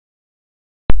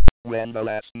When the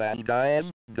last man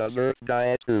dies, does Earth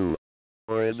die too?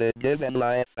 Or is it given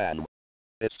life and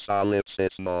it's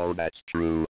solipsism all that's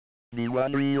true? The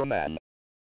one real man.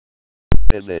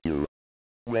 Is it you?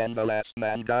 When the last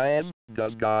man dies,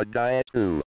 does God die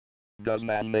too? Does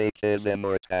man make his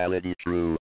immortality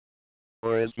true?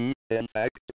 Or is he, in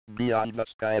fact, beyond the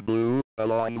sky blue,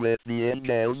 along with the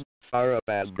angels, far up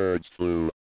as birds flew?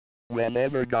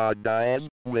 Whenever God dies,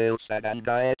 will Satan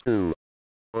die too?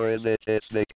 Or is it his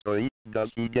victory,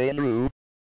 does he gain rule?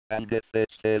 And if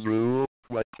it's his rule,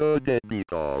 what could it be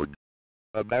called?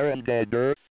 A barren dead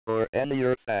earth, or any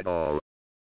earth at all?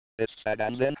 Is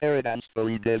Satan's inheritance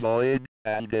fully devoid,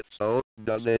 and if so,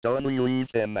 does it only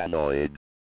leave him annoyed?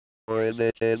 Or is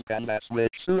it his canvas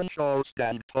which soon shall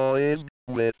stand poised,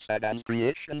 with Satan's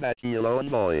creation that he alone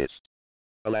voiced?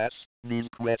 Alas, these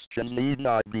questions need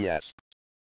not be asked.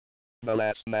 The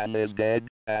last man is dead,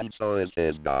 and so is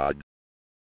his God.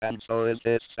 And so is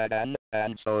his Satan,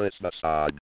 and so is the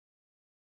sod.